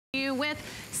you with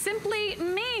Simply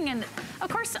Ming. And of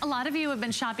course, a lot of you have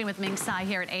been shopping with Ming Tsai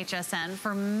here at HSN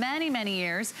for many, many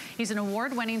years. He's an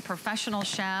award-winning professional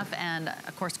chef and,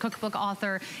 of course, cookbook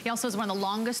author. He also is one of the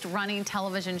longest running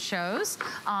television shows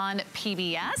on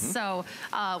PBS. So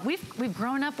we've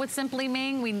grown up with Simply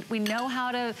Ming. We know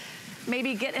how to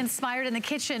maybe get inspired in the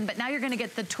kitchen, but now you're gonna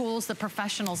get the tools the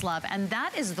professionals love, and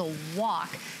that is the wok.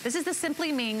 This is the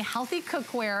Simply Ming Healthy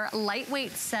Cookware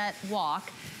Lightweight Set Wok,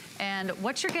 and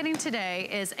what you're getting today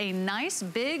is a nice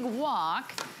big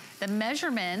wok. The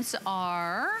measurements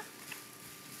are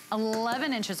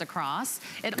 11 inches across.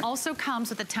 It also comes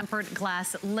with a tempered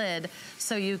glass lid,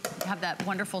 so you have that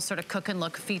wonderful sort of cook and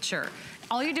look feature.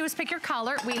 All you do is pick your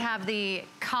color. We have the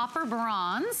copper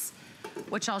bronze,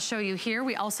 which I'll show you here.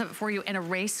 We also have it for you in a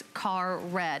race car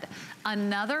red.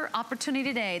 Another opportunity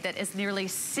today that is nearly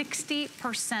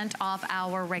 60% off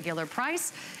our regular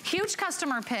price. Huge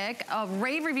customer pick,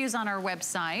 rave reviews on our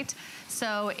website.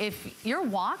 So if your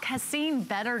wok has seen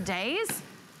better days,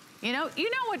 you know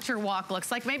what your wok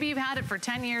looks like. Maybe you've had it for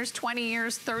 10 years, 20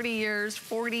 years, 30 years,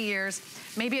 40 years.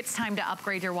 Maybe it's time to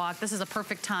upgrade your wok. This is a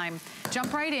perfect time.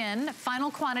 Jump right in.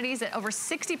 Final quantities at over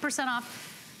 60% off.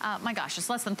 My gosh, it's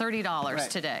less than $30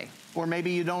 today. Or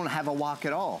maybe you don't have a wok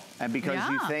at all, and because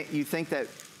you think that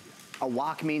a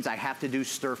wok means I have to do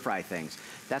stir-fry things.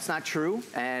 That's not true,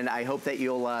 and I hope that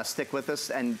you'll stick with us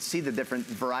and see the different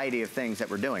variety of things that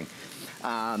we're doing.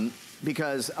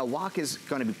 Because a wok is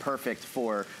gonna be perfect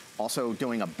for also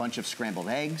doing a bunch of scrambled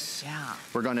eggs. Yeah.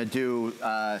 We're gonna do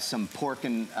some pork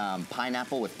and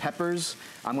pineapple with peppers.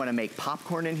 I'm gonna make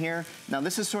popcorn in here. Now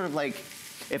this is sort of like,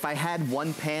 if I had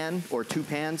one pan or two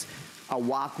pans, a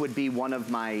wok would be one of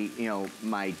my,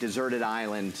 my deserted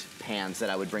island pans that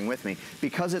I would bring with me,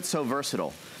 because it's so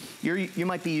versatile. You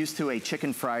might be used to a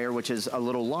chicken fryer, which is a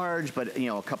little large, but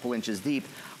a couple inches deep.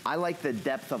 I like the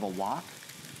depth of a wok.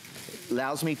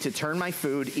 Allows me to turn my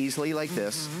food easily like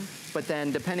this, but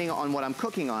then depending on what I'm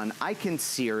cooking on, I can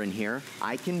sear in here,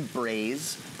 I can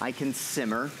braise, I can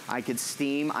simmer, I can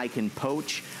steam, I can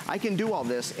poach. I can do all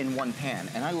this in one pan,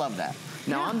 and I love that.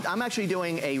 Now, I'm actually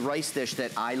doing a rice dish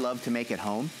that I love to make at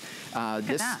home.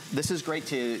 This is great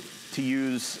to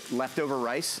use leftover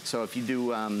rice. So if you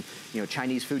do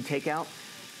Chinese food takeout,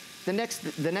 the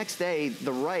next day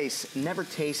the rice never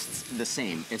tastes the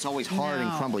same. It's always hard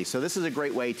and crumbly. So this is a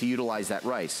great way to utilize that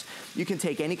rice. You can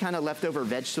take any kind of leftover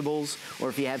vegetables, or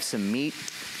if you have some meat,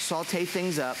 saute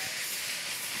things up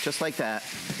just like that.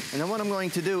 And then what I'm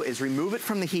going to do is remove it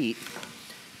from the heat,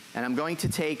 and I'm going to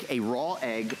take a raw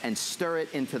egg and stir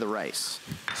it into the rice.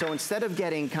 So instead of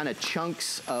getting kind of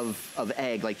chunks of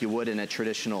egg like you would in a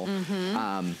traditional,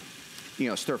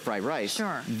 stir-fry rice,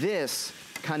 this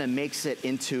kind of makes it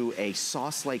into a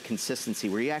sauce-like consistency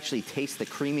where you actually taste the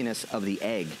creaminess of the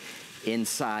egg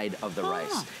inside of the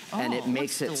rice. And it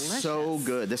makes it so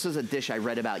good. This is a dish I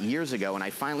read about years ago, and I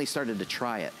finally started to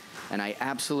try it, and I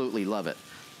absolutely love it.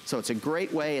 So it's a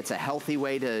great way, it's a healthy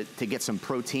way to get some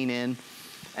protein in.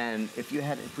 And if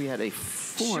we had a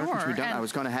fork, which we don't, I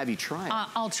was going to have you try it.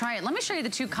 I'll try it. Let me show you the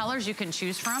two colors you can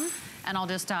choose from. And I'll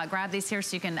just grab these here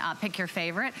so you can pick your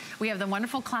favorite. We have the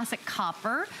wonderful classic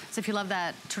copper. So if you love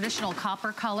that traditional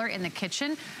copper color in the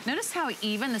kitchen, notice how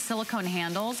even the silicone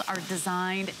handles are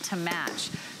designed to match.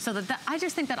 So I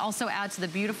just think that also adds to the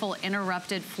beautiful,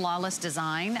 interrupted, flawless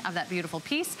design of that beautiful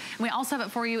piece. And we also have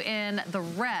it for you in the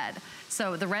red.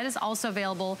 So the red is also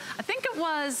available. I think it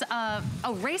was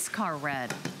a race car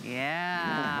red.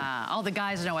 Yeah. All the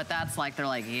guys know what that's like. They're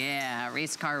like, yeah,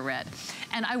 race car red.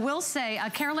 And I will say,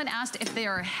 Carolyn asked if they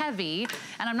are heavy,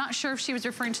 and I'm not sure if she was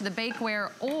referring to the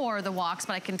bakeware or the woks,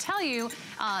 but I can tell you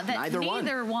that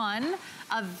neither one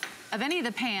of any of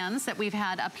the pans that we've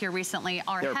had up here recently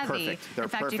are heavy. They're in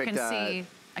fact, perfect, you can see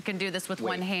I can do this with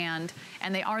one hand,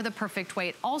 and they are the perfect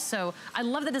weight. Also, I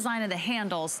love the design of the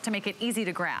handles to make it easy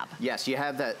to grab. Yes, you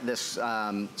have this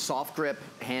SoftGrip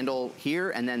handle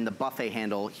here, and then the buffet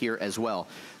handle here as well.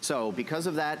 So because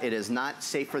of that, it is not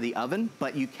safe for the oven,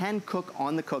 but you can cook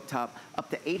on the cooktop up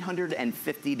to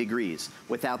 850 degrees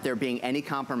without there being any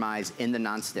compromise in the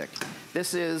nonstick.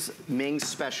 This is Ming's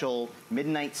special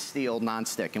Midnight Steel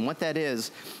nonstick, and what that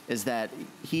is that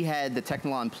he had the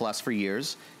Technilon Plus for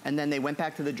years, and then they went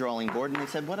back to the drawing board and they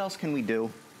said, what else can we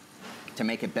do to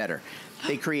make it better?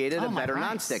 They created a better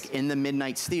nonstick in the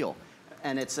Midnight Steel,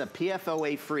 and it's a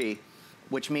PFOA free,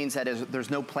 which means that there's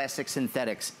no plastic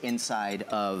synthetics inside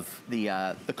of the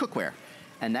cookware.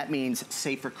 And that means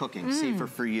safer cooking, safer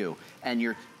for you. And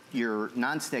your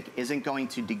nonstick isn't going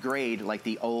to degrade like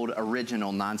the old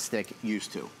original nonstick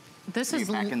used to. This is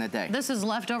back in the day. This is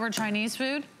leftover Chinese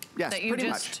food? Yes, that you pretty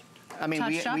just much. I mean,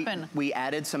 touched up and... we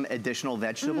added some additional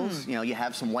vegetables. You know, you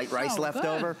have some white rice left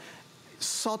over.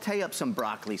 Saute up some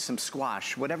broccoli, some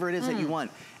squash, whatever it is that you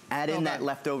want. Add in that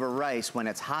leftover rice when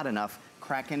it's hot enough,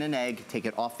 crack in an egg, take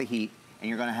it off the heat, and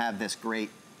you're gonna have this great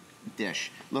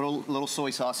dish. Little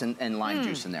soy sauce and lime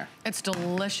juice in there. It's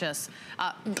delicious.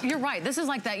 You're right, this is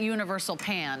like that universal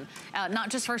pan, not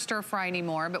just for stir fry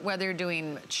anymore, but whether you're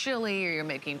doing chili or you're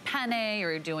making penne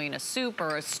or you're doing a soup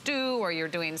or a stew or you're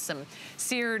doing some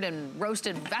seared and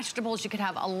roasted vegetables, you could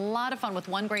have a lot of fun with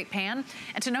one great pan.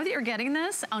 And to know that you're getting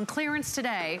this on clearance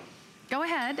today, go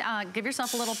ahead, give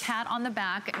yourself a little pat on the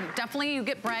back. Definitely you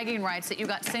get bragging rights that you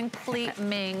got Simply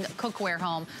Ming cookware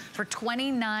home for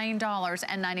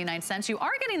 $29.99. You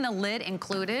are getting the lid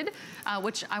included,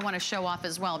 which I want to show off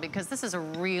as well because this is a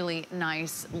really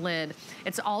nice lid.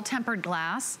 It's all tempered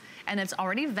glass and it's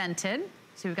already vented.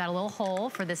 So you've got a little hole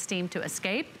for the steam to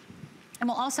escape. And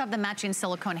we'll also have the matching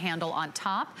silicone handle on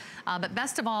top. But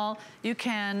best of all, you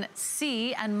can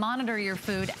see and monitor your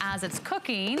food as it's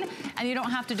cooking, and you don't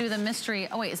have to do the mystery.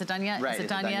 Oh wait, is it done yet? Right, is it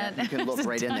done yet? You can look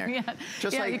right in there.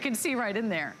 Just yeah, like, you can see right in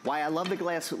there. Why I love the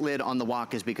glass lid on the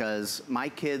wok is because my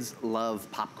kids love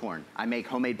popcorn. I make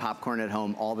homemade popcorn at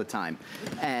home all the time.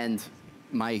 And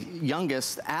my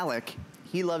youngest, Alec,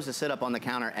 he loves to sit up on the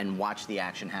counter and watch the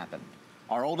action happen.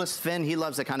 Our oldest, Finn, he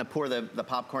loves to kind of pour the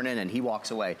popcorn in and he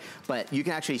walks away. But you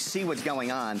can actually see what's going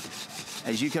on.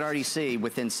 As you can already see,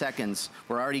 within seconds,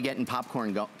 we're already getting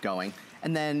popcorn going.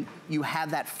 And then you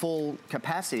have that full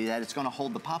capacity that it's gonna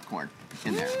hold the popcorn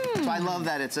in there. So I love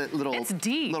that it's a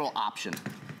little option.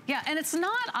 Yeah, and it's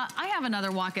not, I have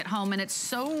another wok at home and it's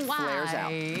so wide. Flares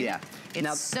out, yeah. It's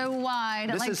now, so wide.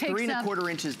 This is 3 1/4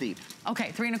 inches deep.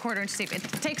 Okay, 3 1/4 inches deep. It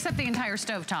takes up the entire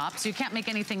stovetop, so you can't make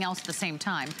anything else at the same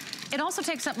time. It also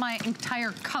takes up my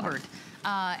entire cupboard.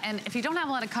 And if you don't have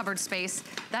a lot of cupboard space,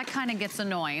 that kind of gets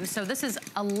annoying. So this is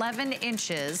 11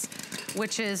 inches,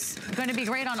 which is going to be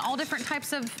great on all different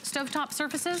types of stovetop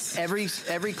surfaces? Every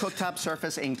cooktop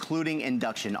surface, including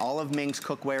induction. All of Ming's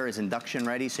cookware is induction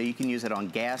ready, so you can use it on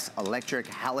gas, electric,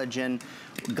 halogen,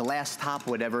 glass top,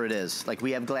 whatever it is. Like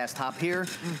we have glass top here,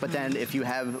 but then if you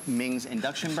have Ming's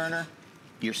induction burner,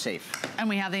 you're safe. And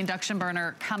we have the induction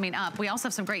burner coming up. We also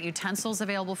have some great utensils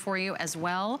available for you as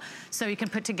well. So you can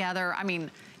put together, I mean,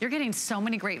 you're getting so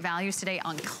many great values today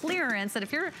on clearance that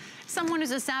if you're someone who's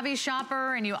a savvy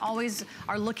shopper and you always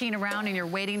are looking around and you're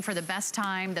waiting for the best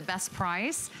time, the best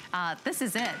price, this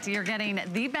is it. You're getting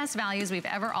the best values we've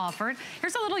ever offered.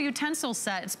 Here's a little utensil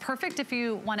set. It's perfect if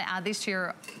you want to add these to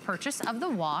your purchase of the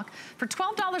wok. For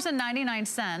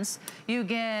 $12.99, you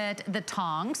get the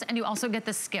tongs and you also get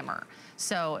the skimmer.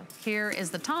 So here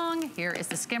is the tong, here is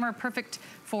the skimmer, perfect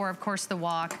for, of course, the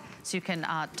wok. So you can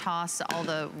toss all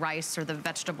the rice or the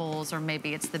vegetables, or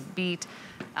maybe it's the beet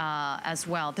as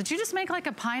well. Did you just make like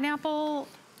a pineapple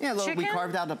chicken? We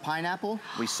carved out a pineapple.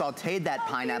 We sauteed that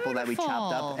pineapple that we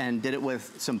chopped up and did it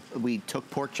with we took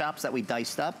pork chops that we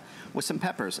diced up with some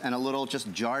peppers and a little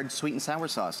just jarred sweet and sour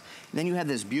sauce. And then you have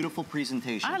this beautiful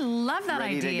presentation. I love that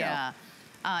idea.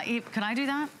 Can I do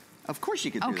that? Of course you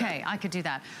could do that. Okay, I could do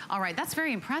that. All right, that's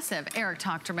very impressive, Eric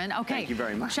Tochterman. Okay. Thank you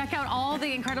very much. Check out all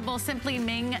the incredible Simply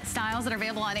Ming styles that are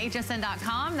available on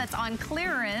hsn.com. That's on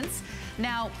clearance.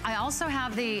 Now, I also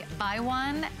have the buy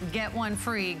one, get one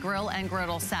free grill and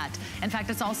griddle set. In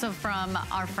fact, it's also from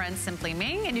our friend Simply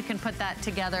Ming, and you can put that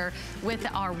together with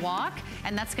our wok,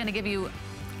 and that's gonna give you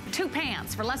 2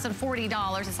 pans for less than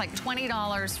 $40. It's like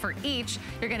 $20 for each.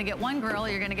 You're gonna get one grill,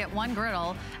 you're gonna get one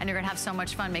griddle, and you're gonna have so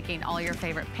much fun making all your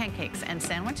favorite pancakes and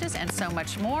sandwiches and so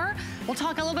much more. We'll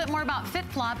talk a little bit more about Fit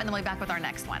Flop, and then we'll be back with our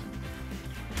next one.